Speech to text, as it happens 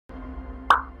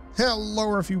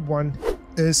Hello everyone,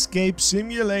 Escape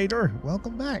Simulator,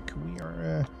 welcome back. We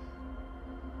are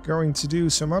going to do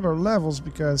some other levels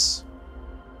because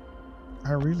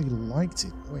I really liked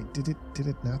it. Wait, did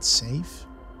it not save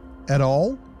at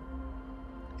all?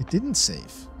 It didn't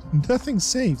save. Nothing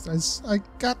saved. I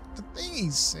got the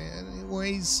thingies.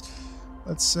 Anyways,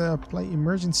 let's play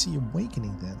Emergency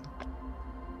Awakening then.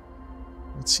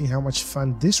 Let's see how much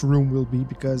fun this room will be,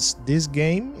 because this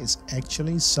game is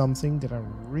actually something that I'm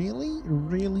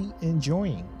really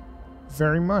enjoying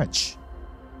very much.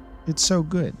 It's so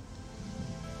good.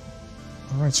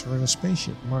 Alright, so we're in a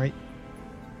spaceship. My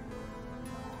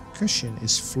cushion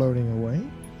is floating away,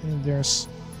 and there's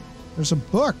a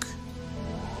book.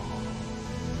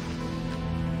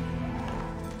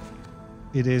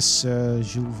 It is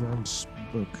Jules Verne's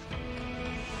book.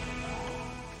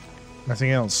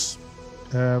 Nothing else.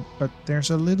 But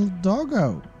there's a little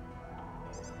doggo.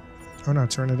 Oh no,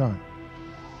 turn it on.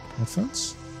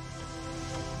 Headphones?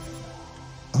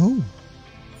 Oh.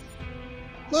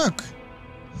 Look!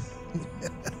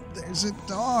 There's a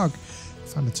dog.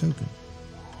 Found a token.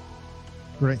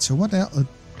 Great, so what else? A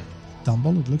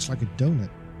dumbbell? It looks like a donut.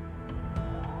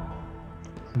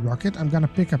 A rocket? I'm gonna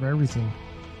pick up everything.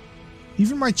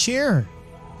 Even my chair!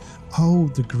 Oh,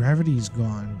 the gravity is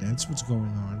gone. That's what's going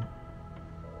on.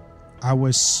 I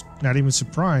was not even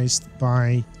surprised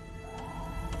by...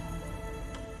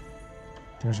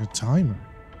 There's a timer.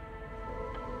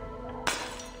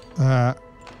 I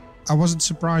wasn't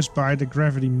surprised by the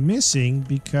gravity missing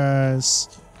because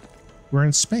we're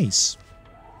in space.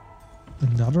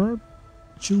 Another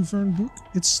Jules Verne book?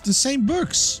 It's the same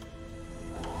books!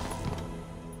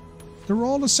 They're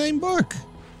all the same book!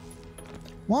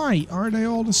 Why are they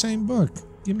all the same book?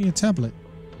 Give me a tablet.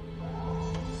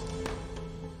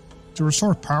 To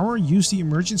restore power, use the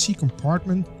emergency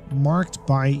compartment marked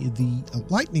by the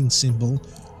lightning symbol.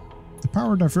 The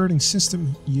power diverting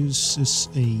system uses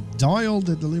a dial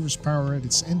that delivers power at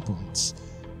its endpoints.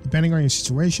 Depending on your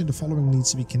situation, the following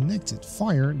needs to be connected.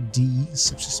 Fire, D,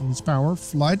 subsystem needs power.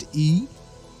 Flight, E,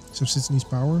 subsystem needs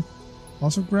power.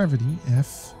 Loss of gravity,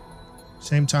 F.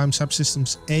 Same time,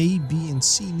 subsystems A, B, and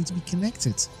C need to be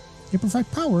connected. They provide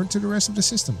power to the rest of the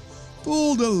system.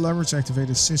 Pull the lever to activate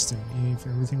the system. If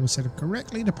everything was set up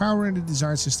correctly, the power in the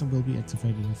desired system will be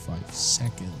activated in 5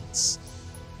 seconds.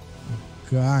 Oh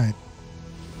God.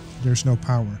 There's no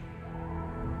power.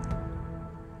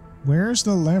 Where's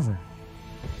the lever?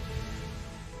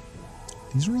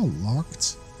 These are all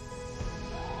locked.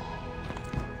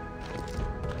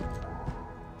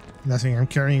 Nothing. I'm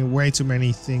carrying way too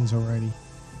many things already.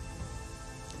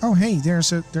 Oh hey,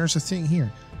 there's a thing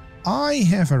here. I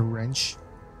have a wrench.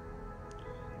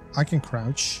 I can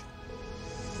crouch.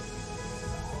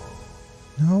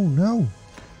 No.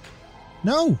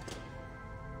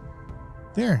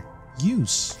 There.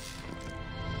 Use.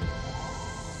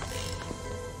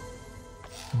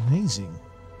 Amazing.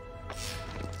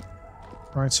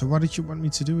 Right, so what did you want me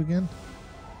to do again?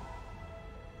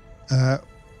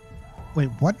 Wait,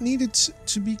 what needed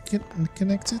to be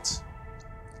connected?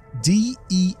 D,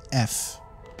 E, F.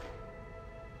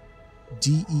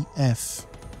 D, E, F.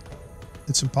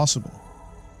 It's impossible.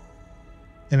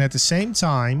 And at the same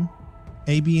time,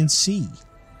 A, B, and C.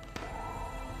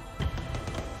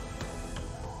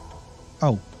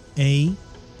 Oh, A,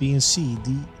 B, and C.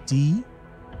 D, D,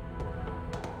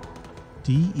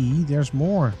 D, E. There's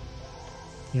more.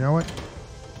 You know what?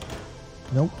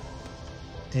 Nope.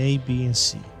 A, B, and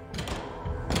C.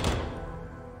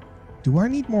 Do I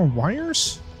need more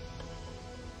wires?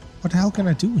 What the hell can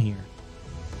I do here?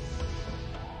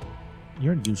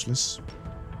 You're useless.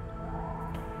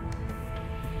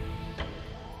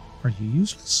 Are you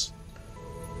useless?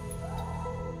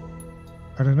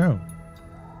 I don't know.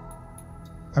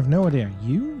 I have no idea.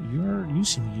 You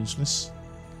seem useless.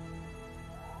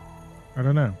 I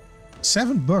don't know.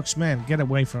 7 books, man. Get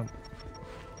away from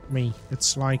me.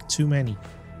 It's like too many.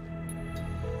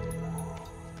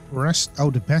 Rest. Oh,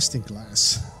 the besting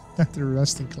class. The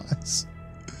resting class.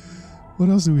 What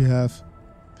else do we have?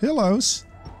 Pillows.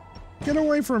 Get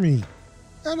away from me.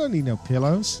 I don't need no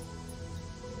pillows.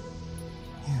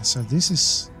 Yeah, so this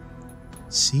is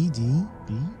C, D,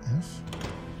 B, F,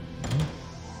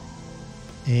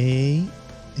 A,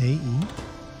 E.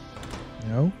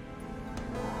 No.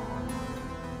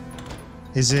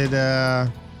 Is it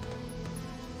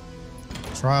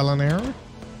trial and error?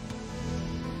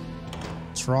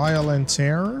 Trial and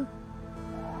terror?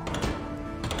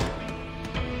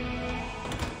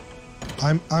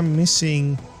 I'm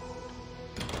missing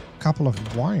a couple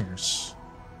of wires.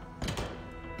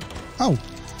 Oh.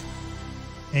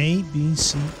 A, B,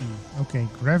 C, E. Okay,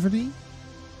 gravity.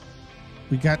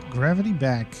 We got gravity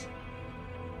back.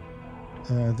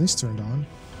 This turned on.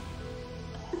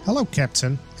 Hello,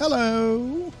 Captain.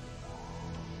 Hello!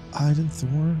 Odin,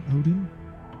 Thor, Odin,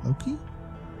 Loki?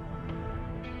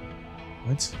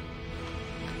 What?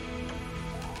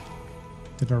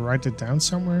 Did I write it down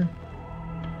somewhere?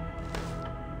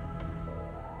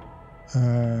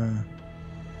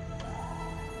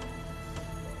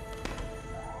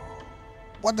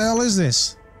 What the hell is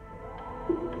this?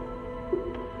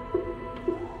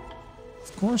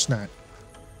 Of course not.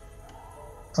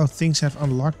 Oh, things have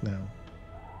unlocked now.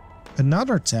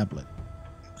 Another tablet.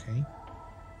 Okay.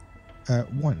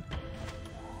 One.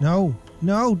 No.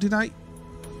 No, did I?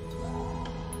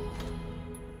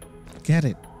 Get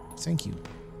it. Thank you.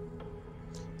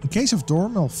 In case of door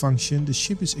malfunction, the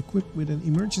ship is equipped with an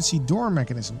emergency door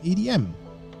mechanism, EDM.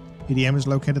 EDM is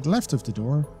located left of the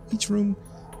door. Each room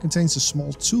contains a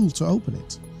small tool to open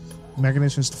it. The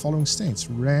mechanism is the following states.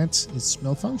 Red is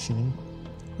malfunctioning,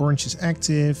 orange is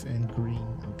active, and green.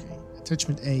 Okay.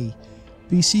 Attachment A.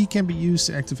 PC can be used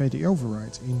to activate the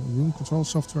override. In room control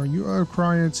software, you are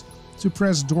required to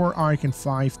press door icon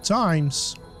 5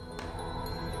 times.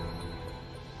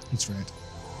 It's red.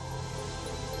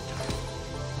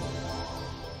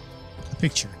 A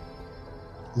picture.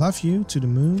 Love you to the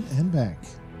moon and back.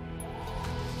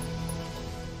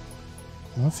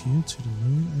 Love you to the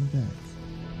moon and back.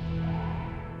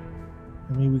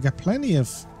 I mean, we got plenty of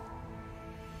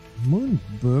moon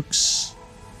books.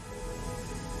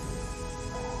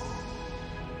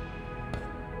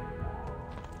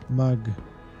 Mug.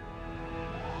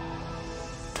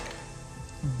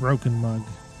 Broken mug.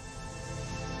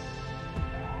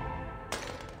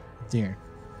 There.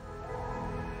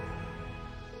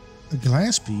 A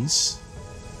glass piece?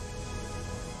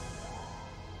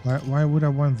 Why would I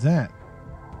want that?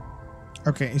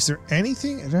 Okay, is there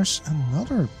anything? There's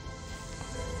another.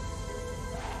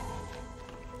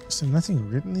 Is there nothing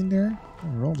written in there?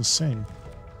 They're all the same.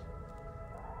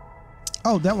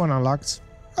 Oh, that one unlocked.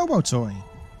 Robo toy.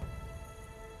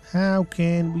 How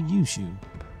can we use you?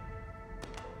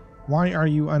 Why are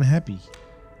you unhappy?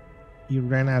 You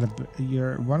ran out of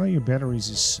one of your batteries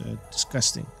is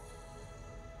disgusting.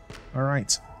 All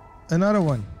right, another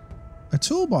one. A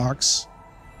toolbox.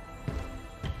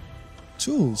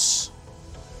 Tools.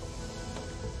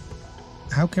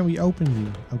 How can we open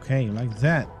you? Okay, like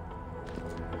that.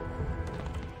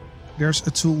 There's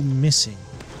a tool missing.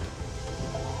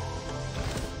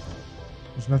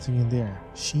 There's nothing in there.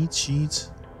 Sheet.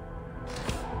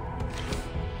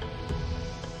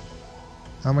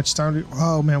 How much time do...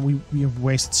 Oh man, we have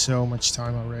wasted so much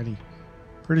time already.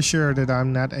 Pretty sure that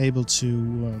I'm not able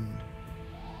to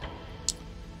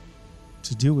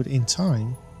do it in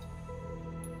time.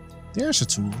 There's a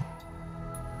tool.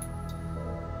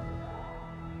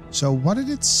 So what did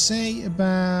it say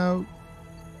about...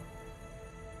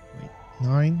 Wait,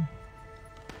 9?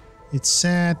 It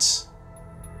said...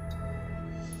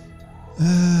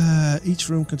 each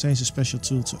room contains a special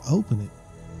tool to open it.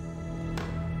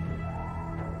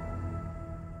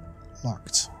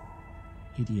 Locked.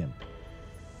 EDM.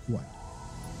 1.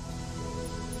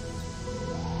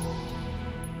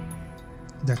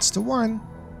 That's the one.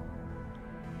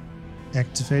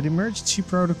 Activate emergency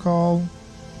protocol.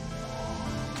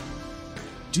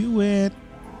 Do it.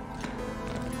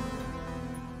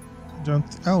 Don't...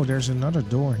 Oh, there's another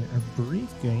door here. A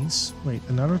briefcase. Wait,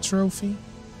 another trophy?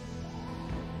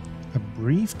 A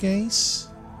briefcase?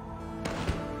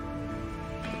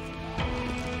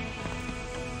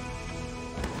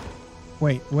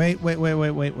 Wait.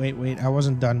 I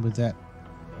wasn't done with that.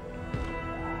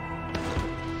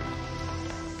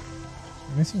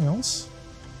 Anything else?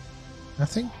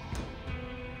 Nothing?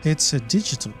 It's a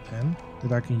digital pen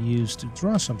that I can use to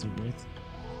draw something with.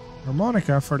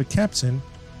 Harmonica for the captain.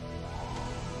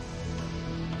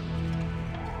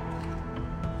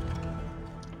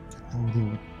 No idea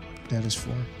what that is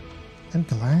for. And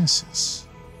glasses.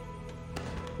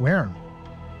 Where?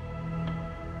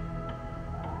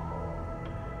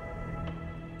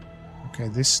 Okay,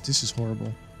 this is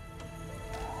horrible.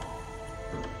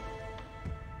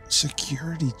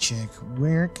 Security check.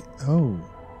 Where? Oh.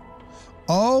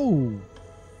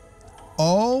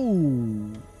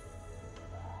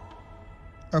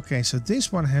 Okay, so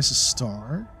this one has a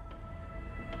star.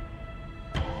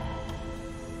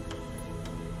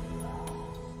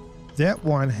 That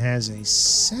one has a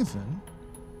 7.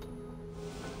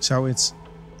 So it's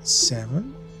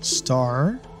 7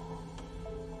 star.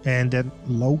 And then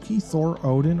Loki, Thor,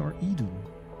 Odin, or Idun.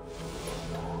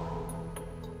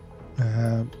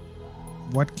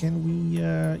 What can we,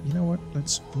 you know what?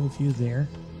 Let's move you there.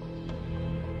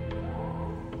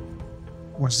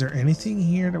 Was there anything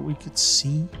here that we could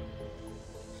see?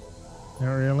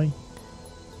 Not really.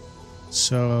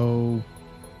 So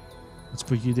let's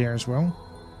put you there as well.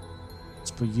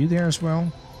 Let's put you there as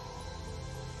well.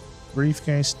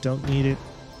 Briefcase, don't need it.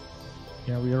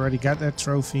 Yeah, we already got that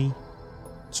trophy.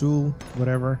 Tool,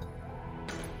 whatever.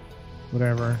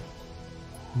 Whatever.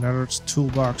 Another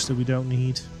toolbox that we don't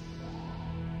need.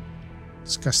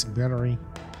 Disgusting battery.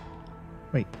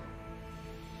 Wait.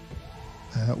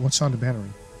 What's on the battery?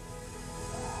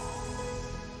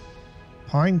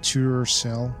 Pine Tour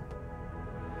cell.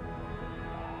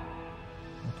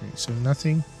 Okay, so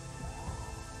nothing.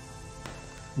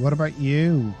 What about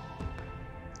you?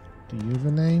 Do you have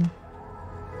a name?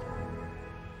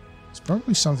 It's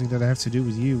probably something that I have to do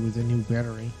with you with a new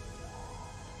battery.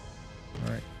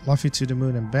 Alright, love you to the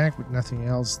moon and back with nothing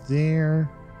else there.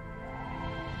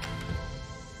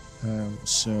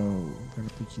 So I'm gonna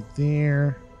put you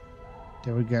there.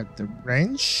 Then we got the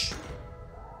wrench.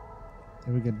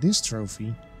 Then we got this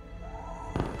trophy.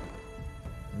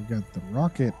 We got the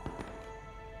rocket.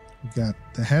 We got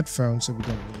the headphones that we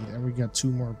don't need, and we got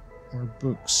two more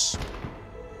books.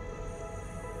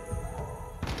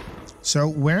 So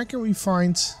where can we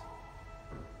find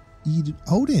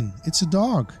Odin? It's a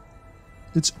dog.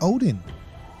 It's Odin.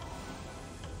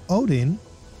 Odin.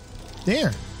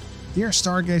 There. Dear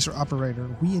Stargazer operator,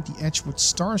 we at the Edgewood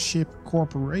Starship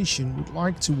Corporation would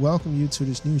like to welcome you to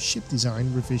this new ship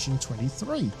design revision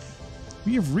 23.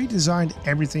 We have redesigned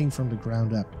everything from the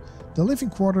ground up. The living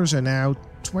quarters are now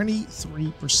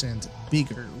 23%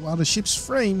 bigger, while the ship's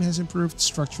frame has improved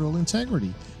structural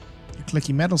integrity. The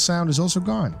clicky metal sound is also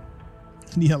gone.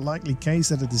 In the unlikely case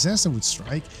that a disaster would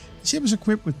strike, the ship is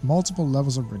equipped with multiple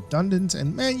levels of redundant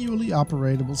and manually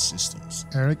operable systems.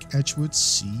 Eric Edgewood,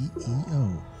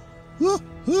 CEO.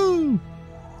 Woohoo!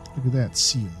 Look at that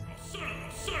seal.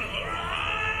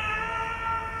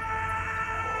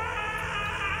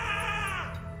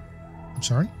 I'm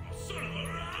sorry?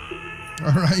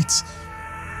 Alright.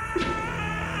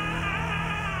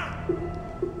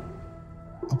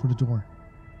 Open the door.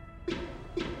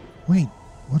 Wait,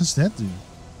 what does that do?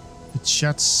 It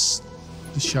shuts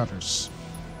the shutters.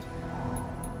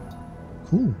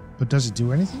 Cool, but does it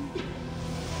do anything?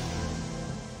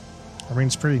 I mean,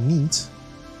 it's pretty neat.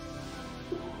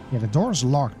 Yeah, the door is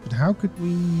locked, but how could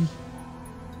we...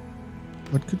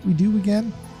 What could we do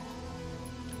again?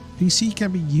 PC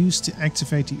can be used to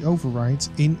activate the override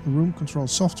in room control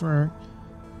software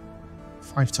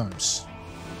 5 times.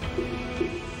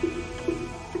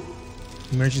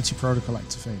 Emergency protocol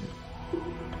activated.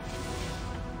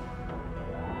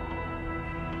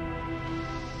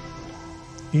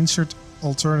 Insert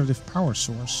alternative power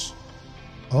source.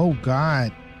 Oh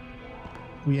god.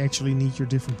 We actually need your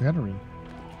different battery.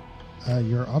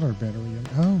 Your other battery.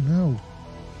 Oh no.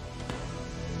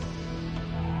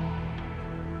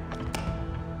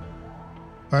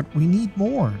 But we need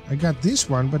more. I got this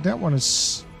one, but that one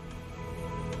is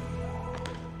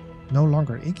no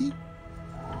longer icky.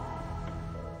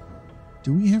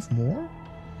 Do we have more?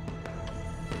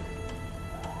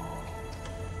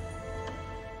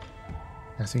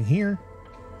 Nothing here.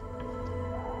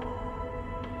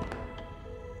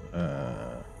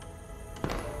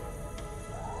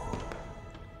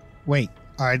 Wait,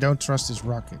 I don't trust this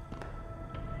rocket.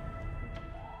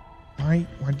 Why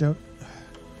don't...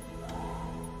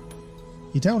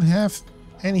 You don't have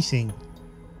anything.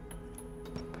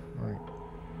 Alright.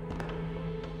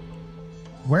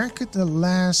 Where could the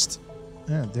last...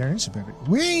 Yeah, there is a battery.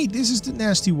 Wait, this is the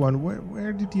nasty one.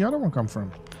 Where did the other one come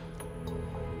from?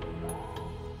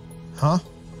 Huh?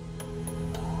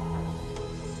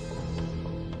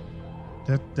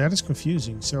 That is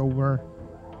confusing. So we're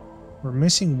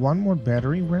missing one more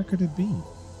battery. Where could it be?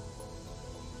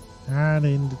 Not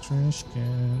in the trash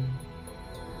can.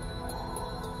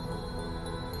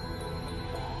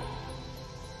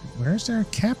 Where's there a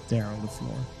cap there on the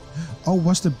floor? Oh,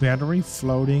 was the battery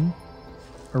floating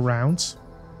around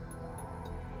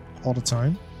all the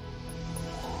time?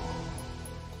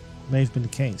 May have been the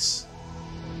case.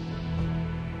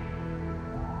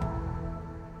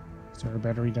 Is there a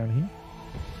battery down here?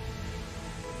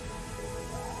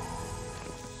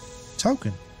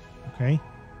 Token. Okay.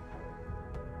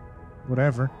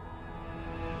 Whatever.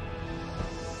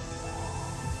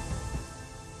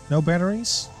 No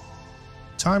batteries?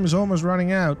 Time is almost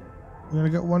running out. We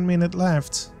only got 1 minute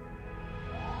left.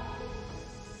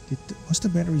 Was the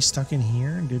battery stuck in here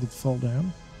and did it fall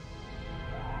down?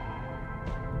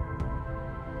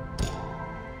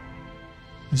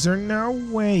 Is there no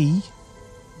way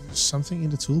there's something in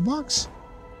the toolbox?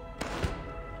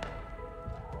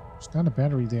 There's not a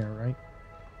battery there, right?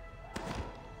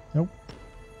 Nope.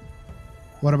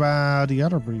 What about the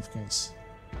other briefcase?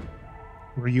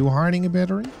 Were you hiding a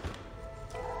battery?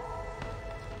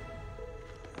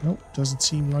 Nope, doesn't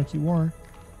seem like you are.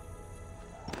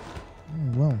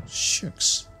 Oh, well,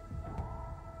 shucks.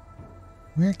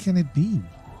 Where can it be?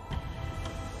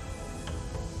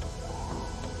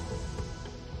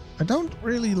 I don't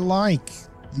really like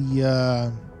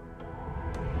the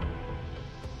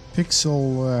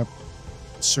pixel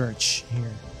search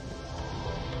here.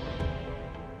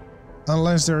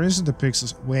 Unless there isn't a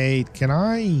pixels. Wait, can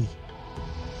I?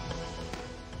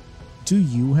 Do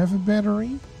you have a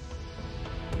battery?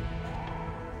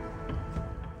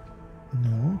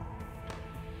 No.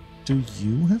 Do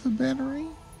you have a battery?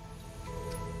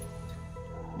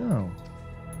 No.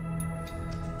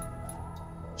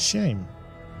 Shame.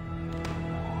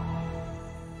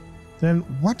 Then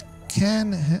what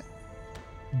can...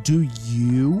 Do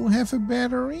you have a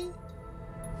battery?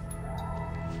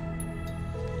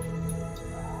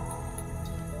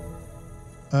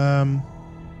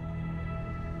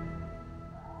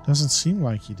 Doesn't seem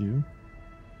like you do.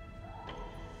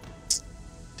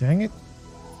 Dang it.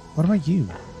 What about you?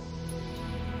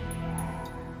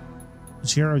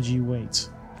 0G weight.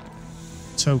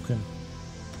 Token.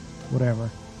 Whatever.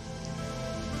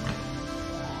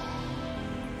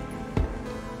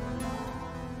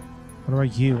 What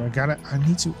about you? I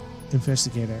need to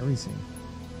investigate everything.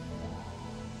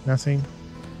 Nothing?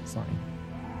 Fine.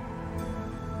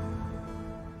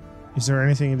 Is there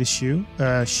anything in the shoe?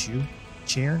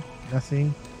 Chair?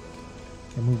 Nothing.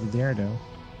 Can move it there though.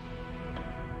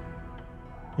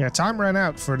 Yeah, time ran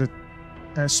out for the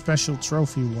special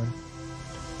trophy one.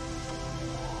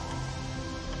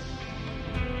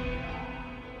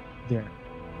 There.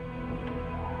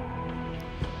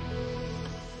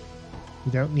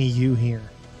 We don't need you here.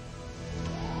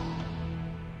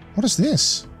 What is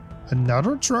this?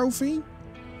 Another trophy?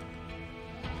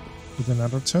 With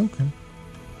another token.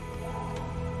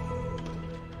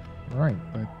 Right,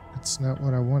 but it's not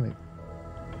what I wanted.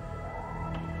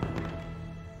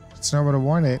 It's not what I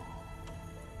wanted.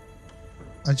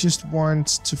 I just want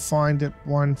to find that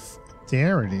one.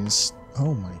 There it is.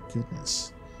 Oh my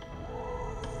goodness.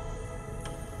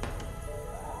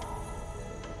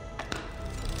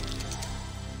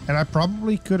 And I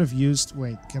probably could have used...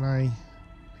 Wait, can I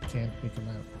can't pick them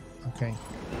out. Okay.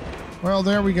 Well,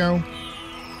 there we go.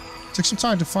 Took some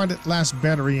time to find that last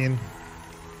battery in.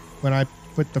 When I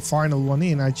put the final one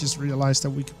in, I just realized that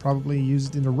we could probably use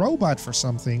it in a robot for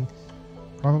something.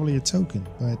 Probably a token,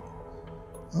 but...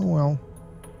 Oh well.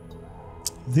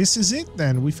 This is it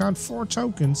then. We found 4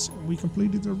 tokens. We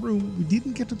completed the room. We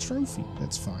didn't get the trophy.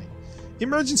 That's fine.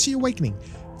 Emergency Awakening.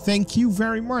 Thank you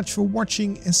very much for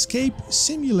watching Escape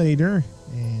Simulator,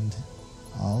 and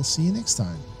I'll see you next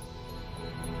time.